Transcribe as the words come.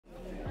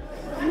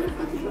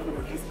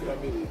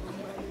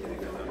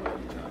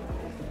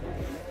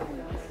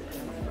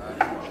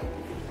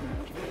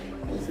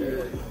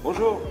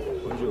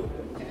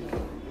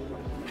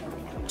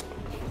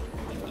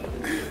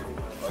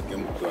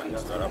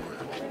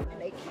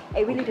Like,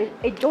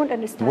 I don't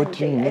understand. What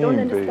do you mean, I don't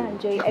understand,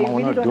 Jay. Come on,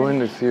 we're not doing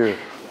this here.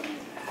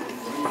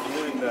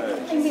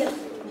 I mean,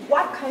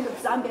 what kind of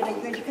Zambian are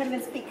you? You can't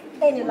even speak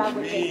any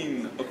language.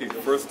 Okay,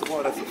 first of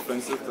all, that's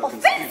offensive.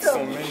 Offensive?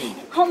 So many.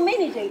 How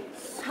many, Jay?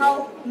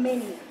 How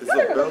many? No,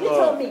 you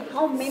tell me.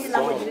 How many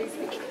languages do you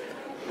speak?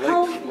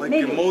 Like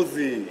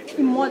emoji.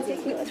 Emoji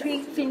with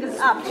 3 fingers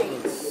up, Jay.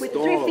 With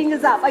 3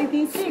 fingers up. Are you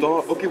being serious?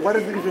 Stop. Okay, why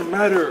does it even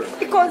matter?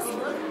 Because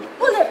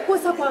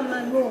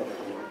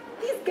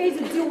these guys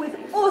you deal with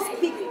all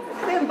speak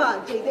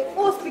Bemba, Jay. They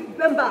all speak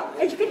Bemba.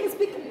 And you can't even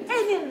speak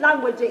any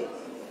language, Jay.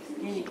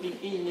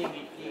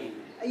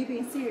 Are you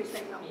being serious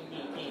right now?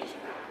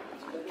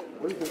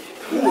 What is this?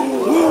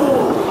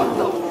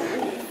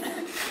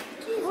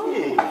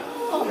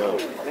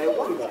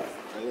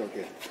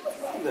 Okay.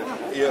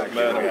 Yeah,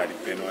 man.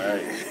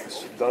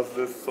 She does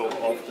this so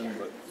often,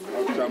 but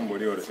I'll try more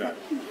the other time.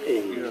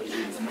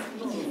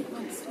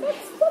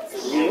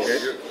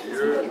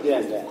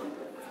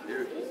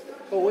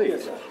 Oh, wait.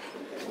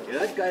 Yeah,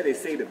 that guy they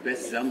say the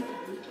best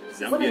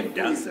Zambian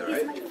dancer,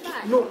 right?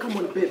 No, come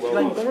on, babe. You're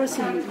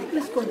embarrassing me.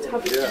 Let's go and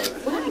have it. Yeah.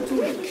 What are you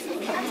doing?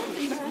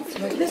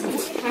 Listen.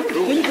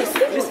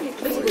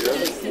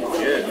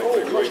 Yeah,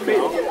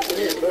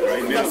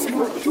 right now.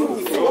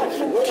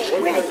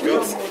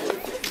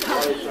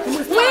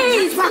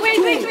 Wait.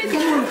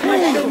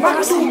 You're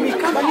embarrassing me.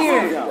 Come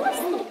here.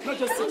 Not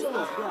just sit on the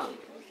ground.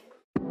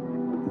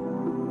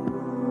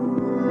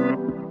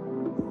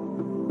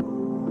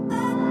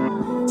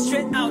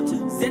 Straight out to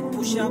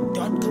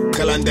zpushup.com.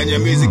 Kayandanya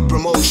music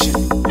promotion.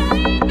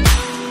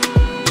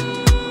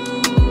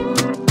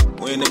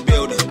 We're in the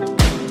building.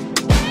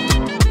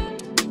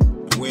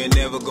 We're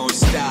never gonna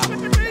stop.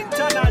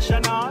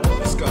 International.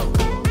 Let's go.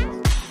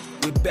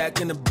 We're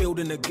back in the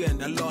building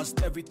again. I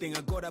lost everything.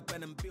 I got up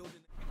and I'm building.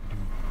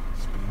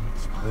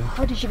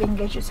 How did you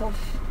engage yourself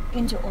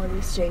into all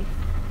this, Jay?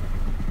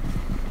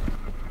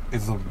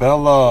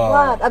 Isabella.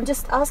 What? I'm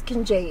just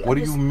asking, Jay. What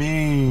do you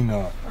mean?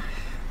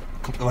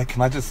 Like,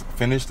 can I just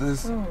finish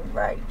this?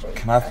 Right, Jay.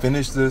 Can I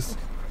finish this?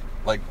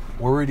 Like,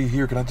 we're already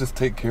here. Can I just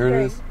take care of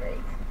this?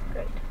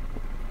 Great.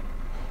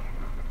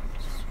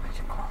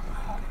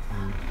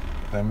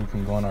 Then we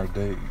can go on our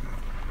date.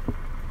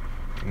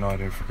 You know I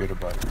didn't forget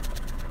about it.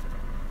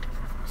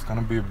 It's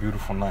gonna be a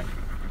beautiful night.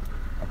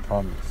 I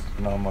promise.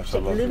 You know how much I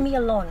love you. Leave me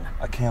alone.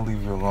 I can't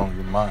leave you alone.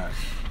 You're mine.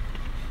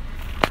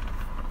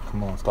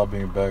 Come on, stop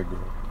being a bad girl.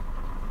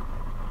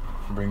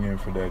 Bring you in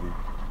for daddy.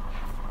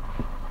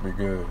 Be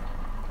good.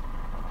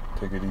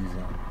 Take it easy on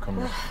me. Come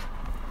here.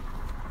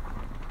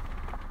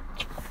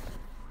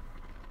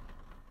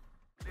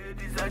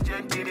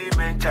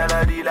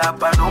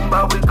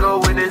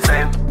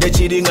 They're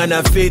cheating on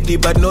a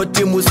faith, but no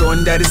team was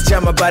on that is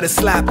jam about a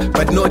slap,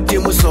 but no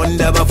team was on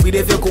that. But we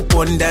defe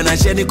kuponda, na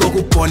sheni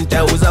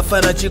kuponda.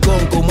 Uzafana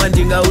chikongo,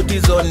 mandinga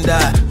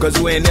utizonda. Cause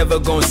we ain't never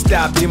gonna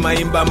stop. Tima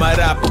imba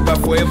marap, but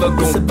forever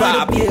gonna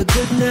pop. Be a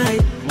good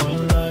night.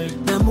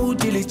 Namu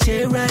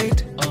J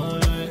right.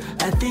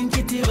 I think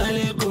it is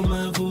vale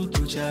kuma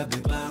vutu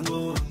chabe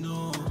bango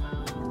no.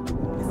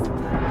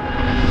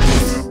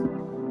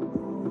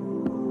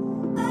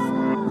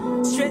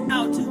 Straight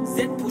out to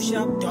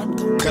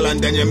zpushup.com.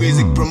 Kayandanya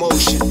music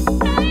promotion.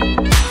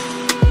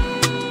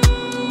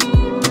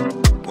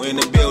 We're in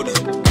the building.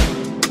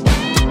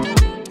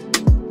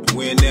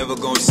 We're never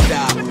gonna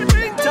stop.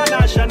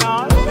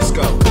 International. Let's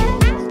go.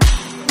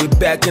 We're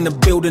back in the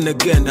building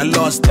again. I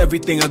lost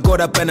everything. I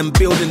got up and I'm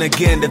building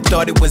again. They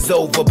thought it was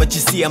over, but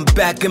you see I'm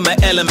back in my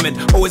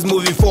element. Always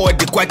moving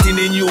forward, in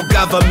the new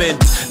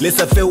government.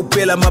 Lesa fe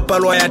upela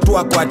mapalo ya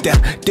tuakwata.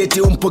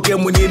 Tete umpoke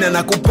munina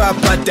na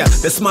kupapata.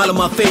 The smile on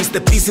my face,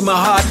 the peace in my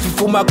heart.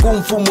 Fifuma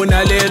kumfumu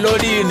na lelo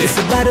dini. It's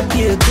about to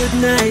be a good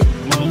night.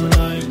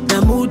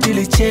 Namu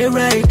J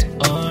right.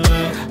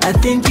 I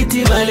think it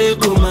is vale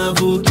kuma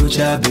vutu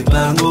chabe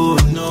bango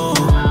no.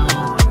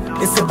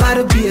 It's about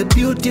to be a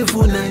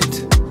beautiful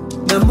night.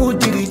 Namu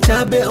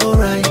chabe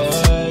alright.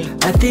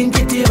 I think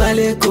it is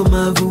vale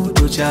kuma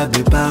vutu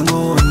chabe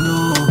bango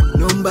no.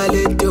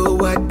 Nombale do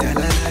what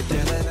talala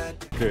talala.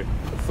 Okay,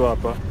 so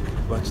hapa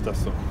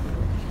bachitaso.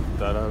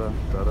 Tarara,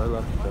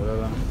 tarara,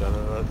 tarara,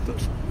 tarara.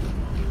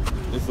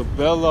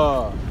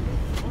 Isabella.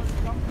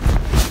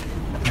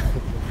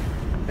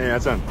 Hey,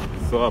 Achan.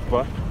 So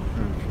hapa.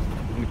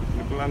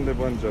 Nikulande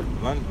bonjour.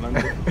 Land.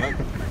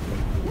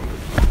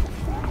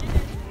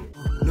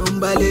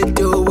 Nombale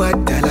do what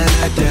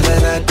talala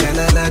talala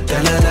talala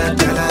talala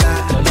talala.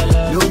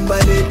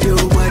 Nombale do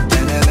what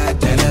talala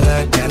talala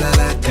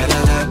talala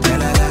talala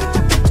talala.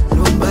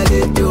 Nombale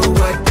do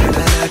what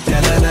talala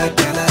talala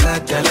talala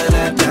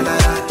talala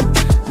talala.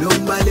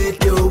 Nombale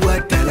do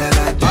what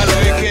talala talala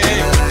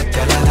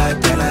talala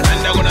talala.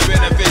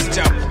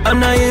 I'm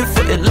not here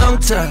for a long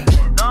time.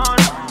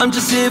 I'm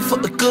just here for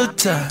a good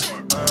time.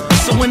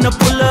 So when I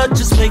pull up,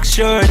 just make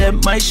sure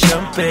that my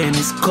champagne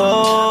is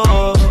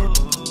cold.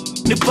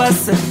 Ni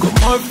pasa con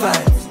more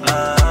vibes,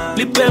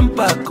 ni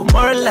pempa con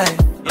more life.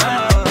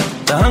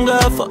 The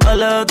hunger for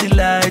all of the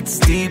lights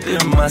deep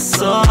in my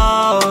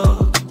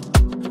soul.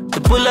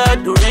 To pull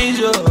out the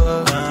Ranger,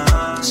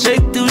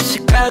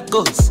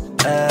 jewels.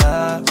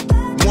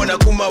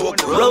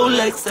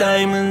 Rolex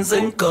diamonds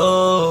and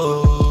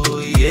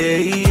gold. Yeah,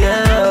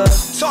 yeah.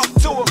 Talk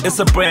to him. It's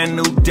a brand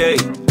new day,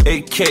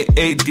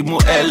 aka Dimo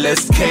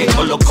LSK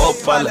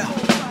Olokopala.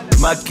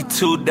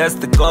 Macky2, that's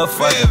the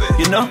godfather.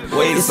 You know,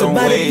 ways on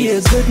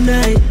ways. It's about to be a good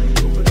night.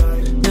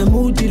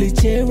 Namu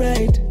J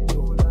right.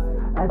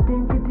 I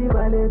think it's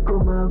vale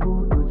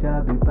komavu to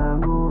chabi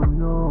pango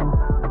no.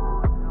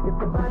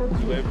 It's about to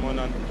be.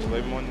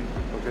 Lemon.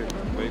 Okay,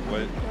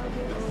 wait.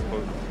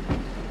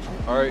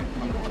 Alright,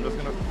 I'm just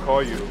gonna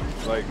call you,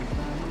 like,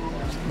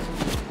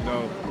 you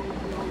know,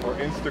 or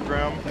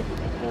Instagram,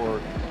 or,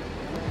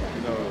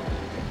 you know.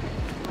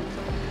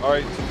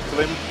 Alright,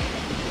 Lemon.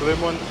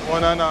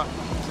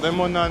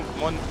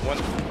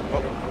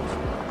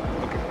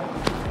 Okay.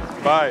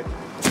 Bye.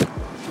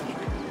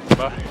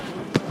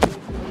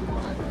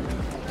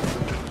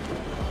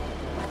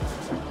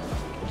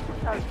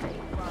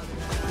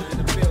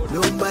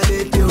 Nobody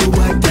do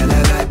what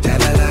talala.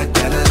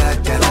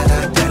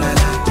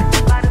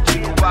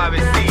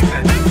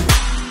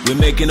 We're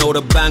making all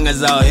the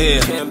bangers out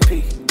here.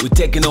 We're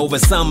taking over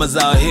summers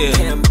out here.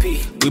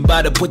 We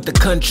about to put the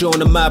country on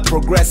the map.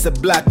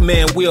 Progressive black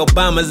man, we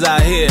Obamas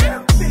out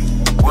here.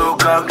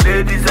 Welcome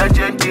ladies and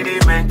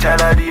gentlemen,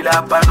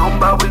 chaladila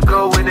panumba, we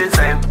go in the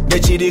same. They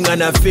cheating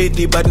on a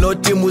 50, but no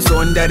team was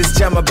on that. It's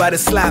chama by the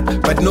slap,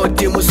 but no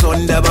team was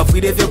on that. But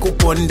we defe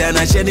kuponda,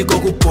 na sheni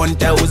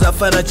kuponta.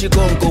 Uzafana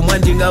chikonko,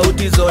 mandinga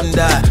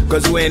utizonda.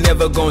 Cause we ain't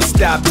never gonna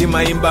stop.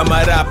 Tima imba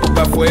marap,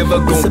 but forever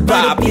gonna pop. It's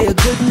about to be a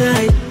good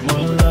night.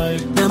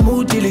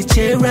 Namu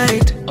J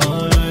right.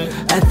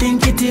 I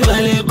think it's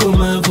vale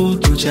kumavu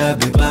to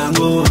chabi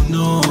pango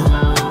no.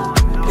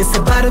 It's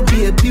about to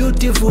be a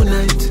beautiful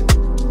night.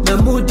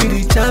 Namu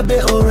J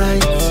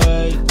alright.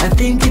 I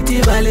think it's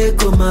vale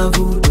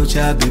komavu to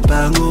chabi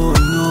pango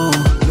no.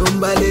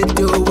 Nobody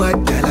do what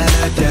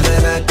talala.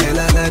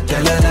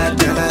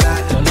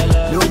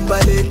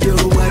 Nobody do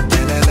what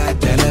talala.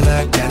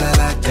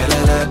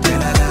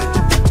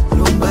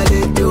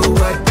 Nobody do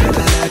what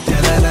talala.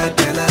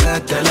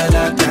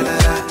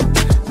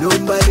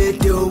 Nobody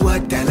do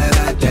what talala.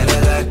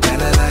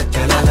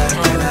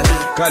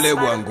 Kale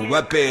wangu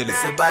wapele.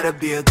 It's about to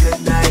be a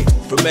good night.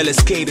 From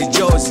LSK to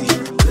Josie,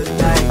 Good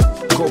night.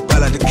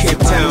 Kopala to Cape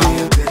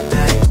Town, Good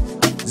night.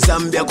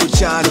 Zambia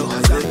Kuchano.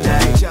 Good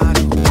night.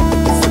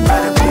 It's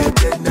about to be a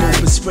good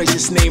night. Most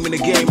precious name in the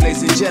game,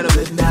 ladies and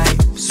gentlemen. Good night.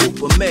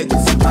 Super Mack.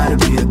 It's about to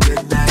be a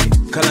good night.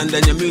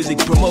 Kayandanya music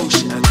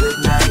promotion. A good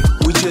night.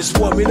 We just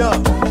warming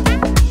up.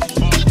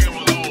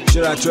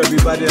 Shout out to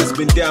everybody that's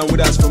been down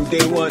with us from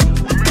day one.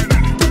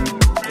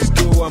 Let's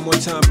do it one more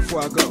time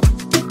before I go.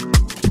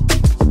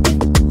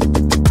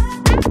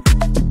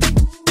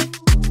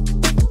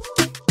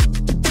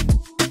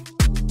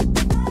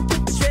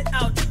 Straight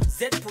out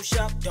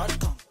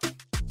zpushup.com.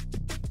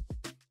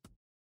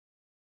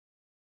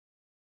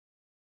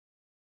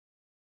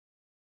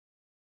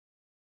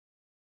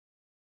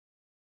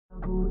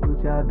 To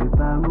chabi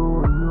pango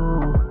no.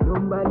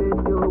 Nobody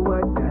do